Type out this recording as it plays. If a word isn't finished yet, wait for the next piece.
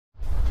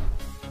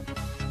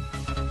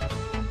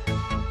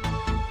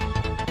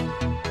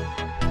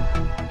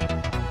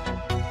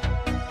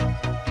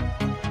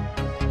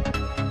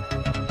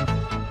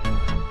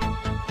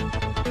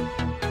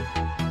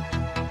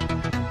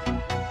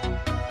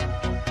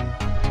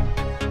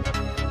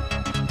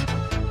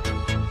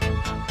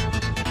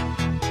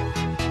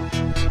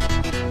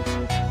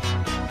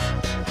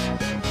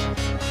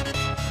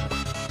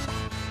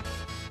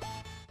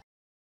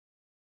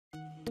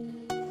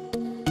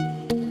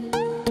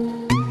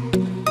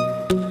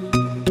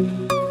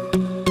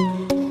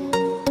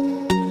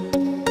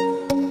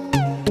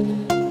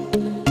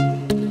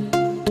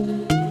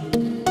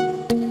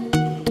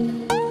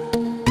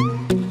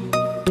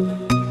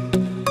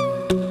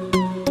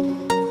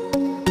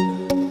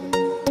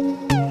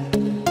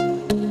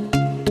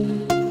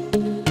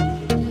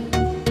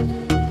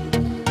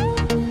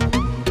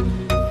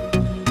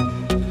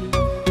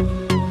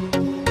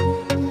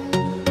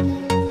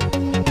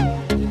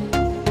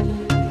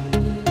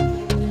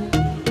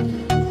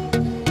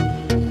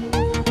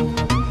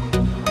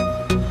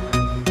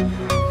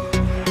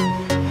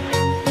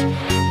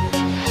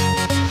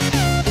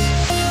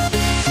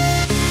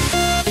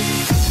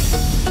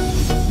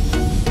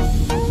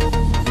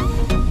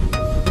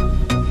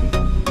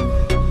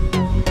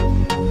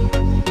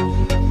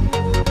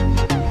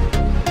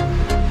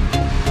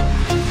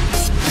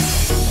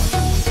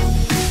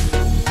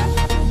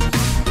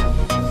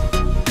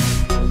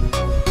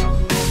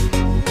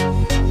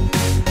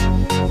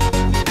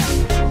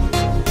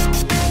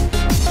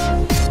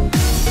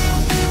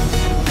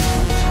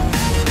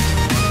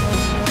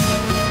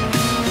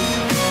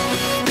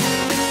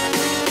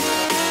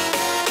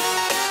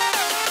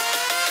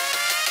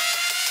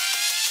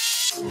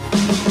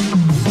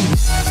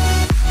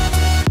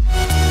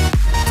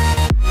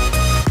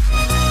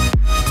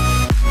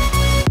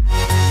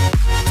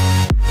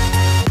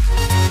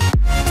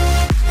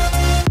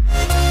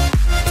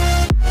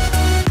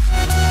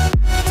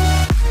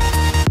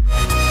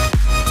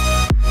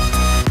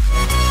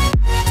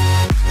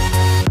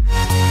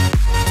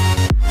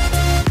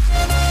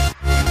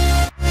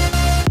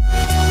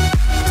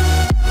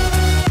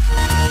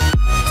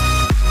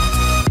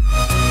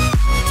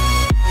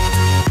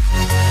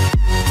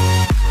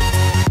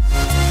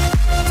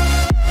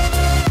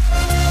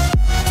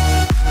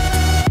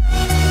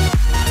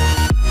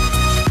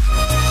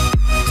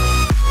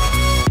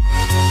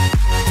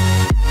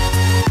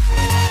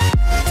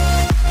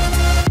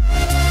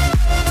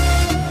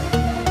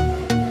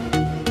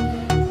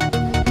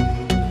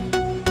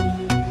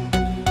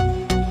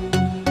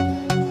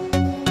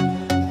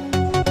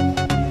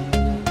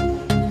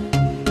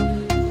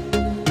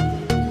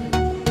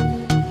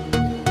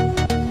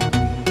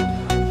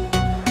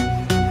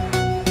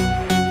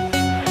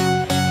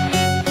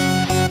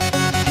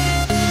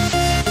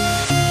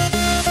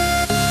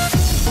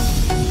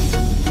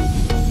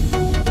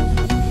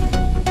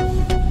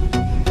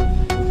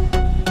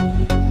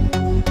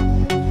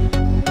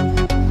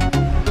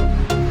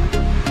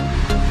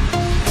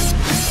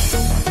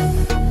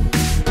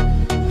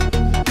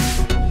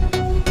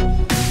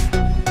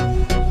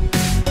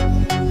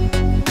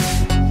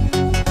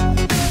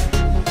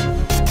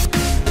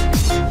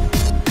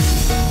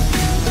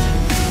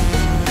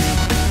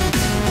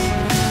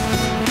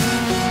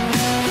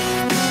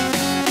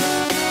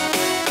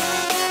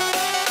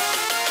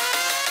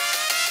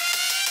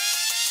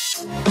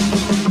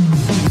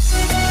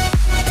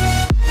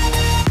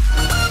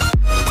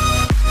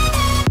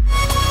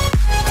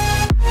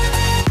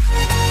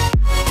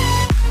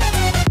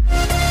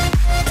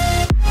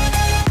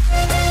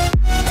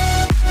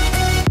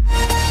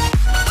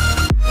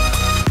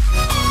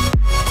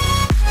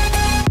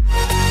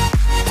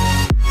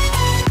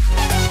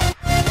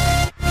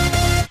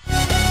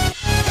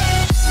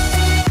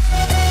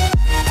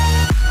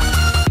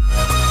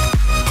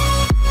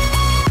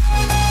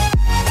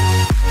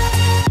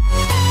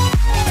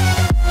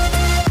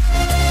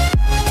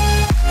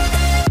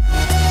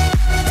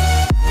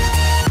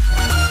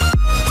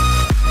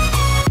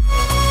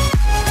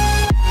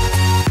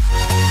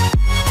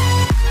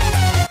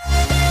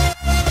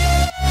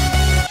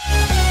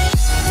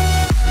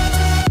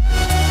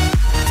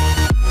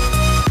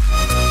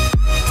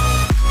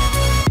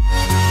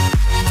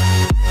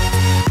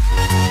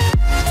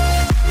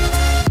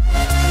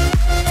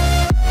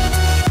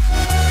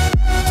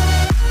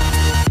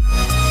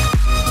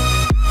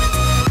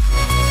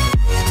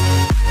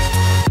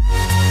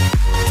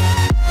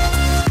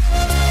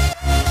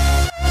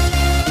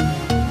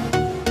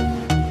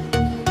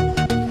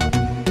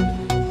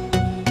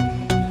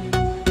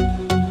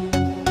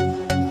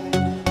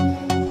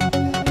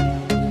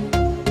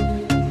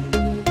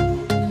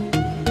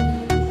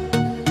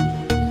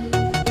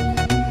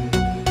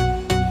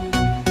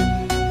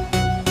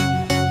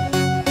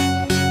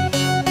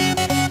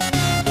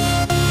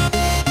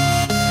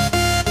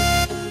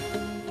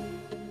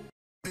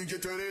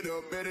it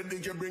up, better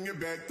DJ bring it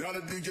back, tell the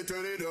DJ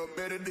turn it up,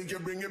 better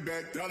DJ bring it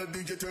back, tell the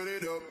DJ turn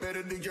it up,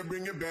 better DJ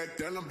bring it back,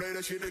 tell them play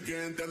that shit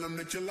again, tell them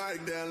that you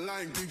like that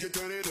line, DJ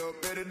turn it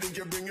up, better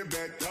DJ bring it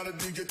back, tell the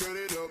DJ turn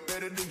it up,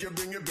 better DJ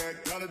bring it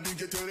back, tell the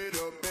DJ turn it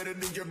up, better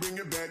DJ bring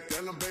it back,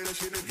 tell them play that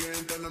shit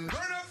again, tell them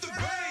turn up the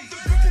bass,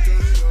 DJ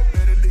turn it up,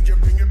 better DJ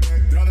bring it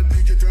back, tell the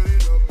DJ turn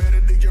it up,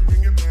 better DJ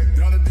bring it back,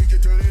 tell the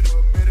DJ turn it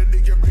up, better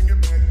DJ bring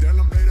it back, tell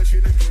them play that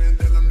shit again,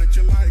 tell them that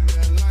you like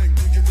that line,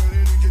 DJ turn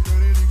it, DJ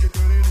turn it, DJ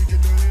turn it, DJ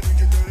turn it,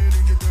 DJ turn it,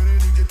 DJ turn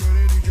it, DJ turn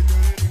it, DJ turn it, DJ turn it, DJ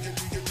turn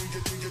it,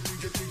 DJ turn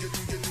it, DJ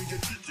turn it, DJ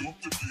turn it, up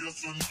the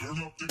PS and turn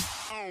up the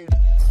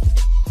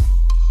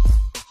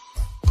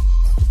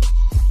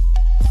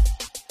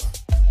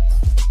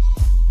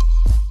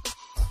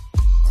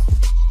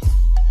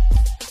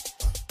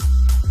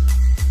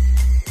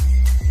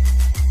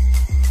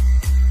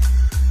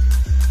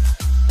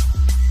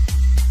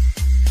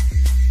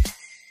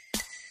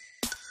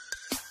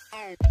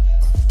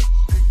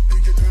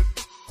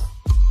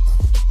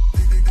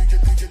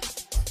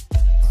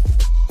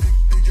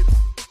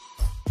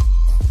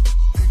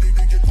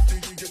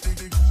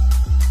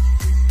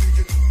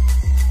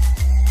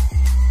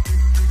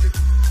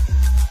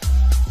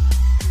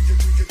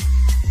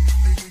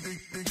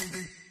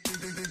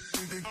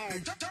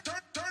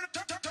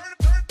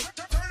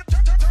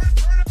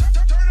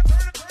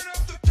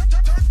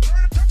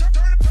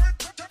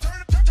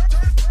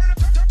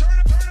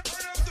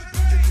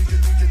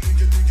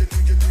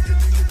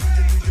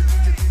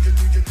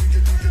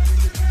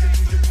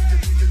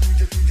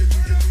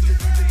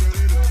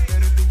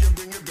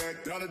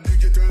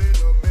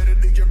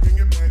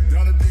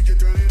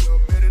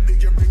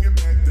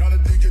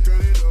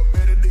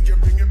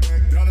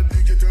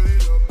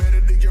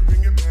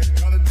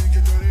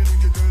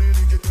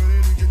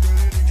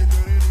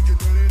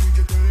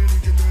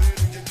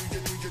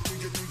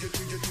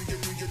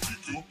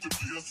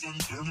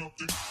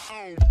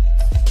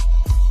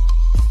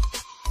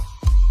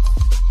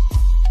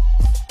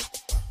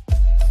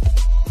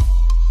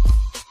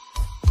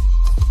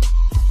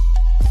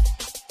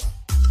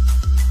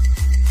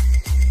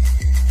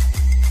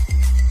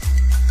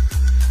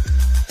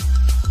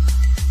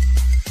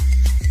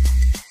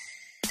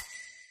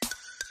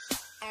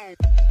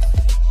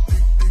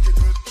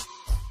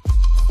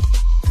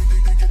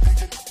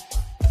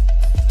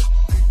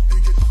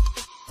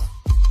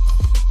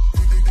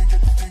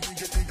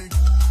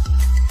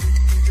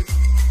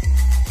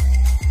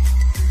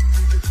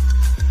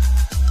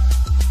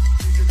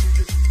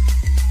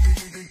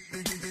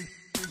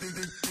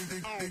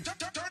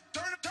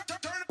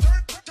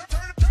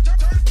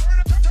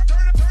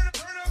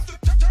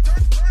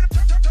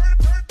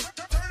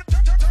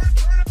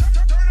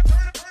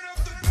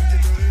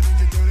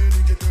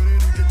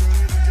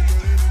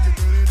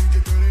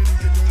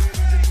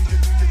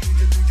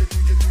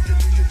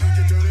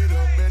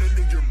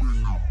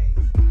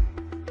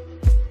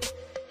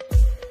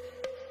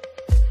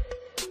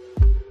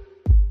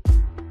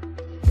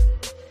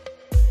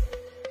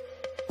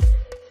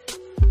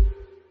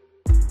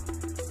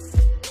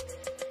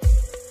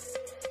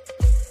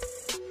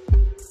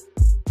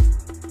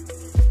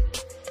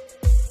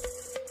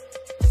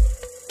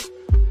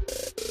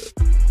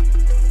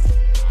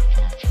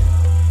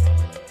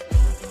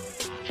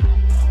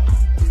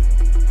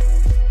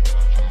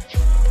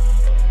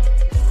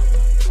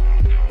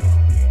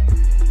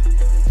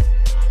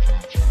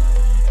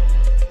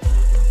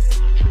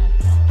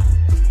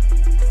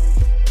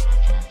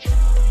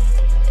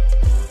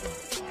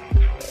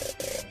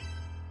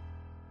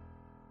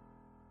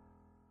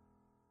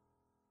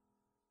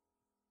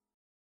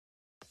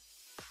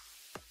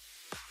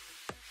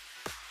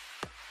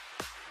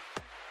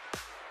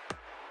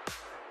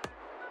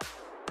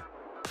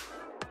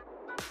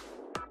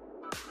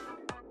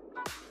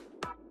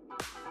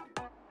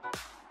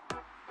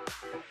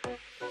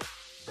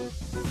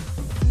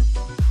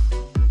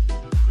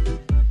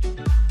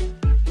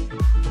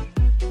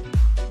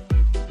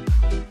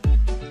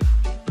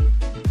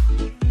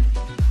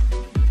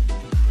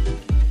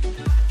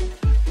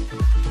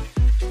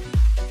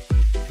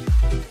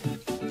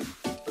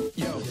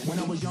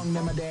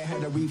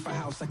reefer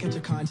house. I catch a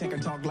contact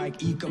and talk like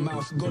Eka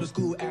Mouse. Go to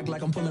school, act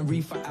like I'm pulling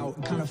reefer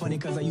out. Kinda funny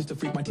cause I used to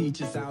freak my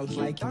teachers out.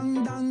 Like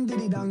dang dang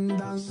diddy dang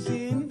dang.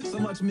 Sin. So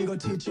much me go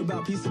teach you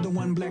about. Piece of the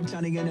one black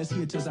Johnny and his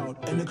hitters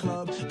out. In the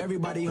club,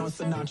 everybody on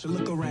Sinatra.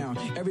 Look around,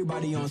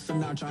 everybody on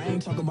Sinatra. I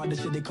ain't talking about the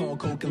shit they call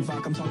coke and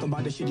vodka. I'm talking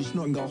about the shit you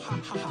snort and go ha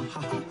ha ha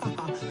ha ha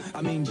ha.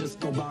 I mean just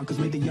go bonkers,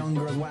 make the young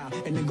girls wild.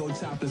 And then go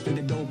topless, make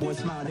the dope boys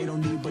smile. They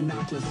don't need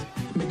binoculars.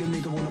 Make a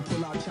nigga wanna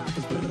pull out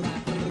choppers.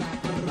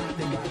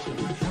 They got you.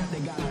 They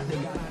got it.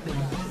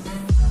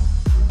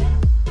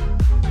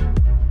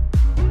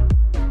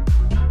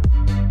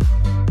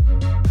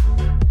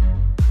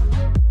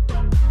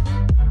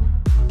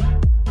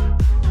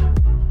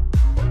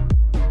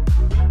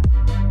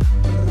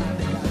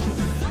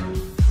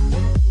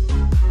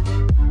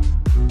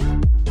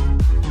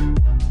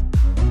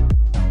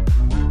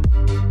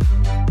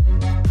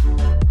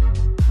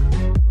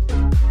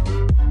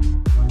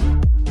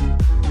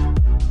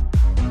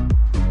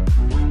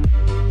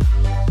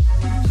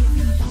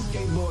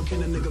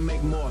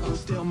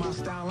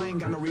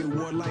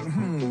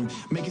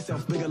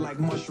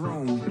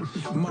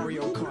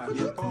 Mario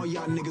Kart. All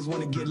y'all niggas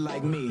wanna get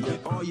like me.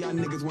 All y'all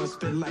niggas wanna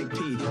spit like P.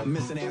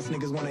 Missing ass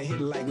niggas wanna hit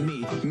like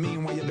me.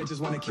 Meanwhile, your bitches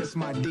wanna kiss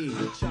my D.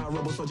 Child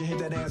rebel soldier hit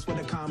that ass with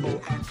a combo.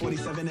 Act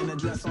 47 in a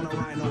dress on a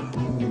rhino.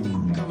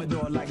 Boom.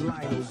 Commodore like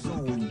Lionel.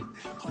 Zoom.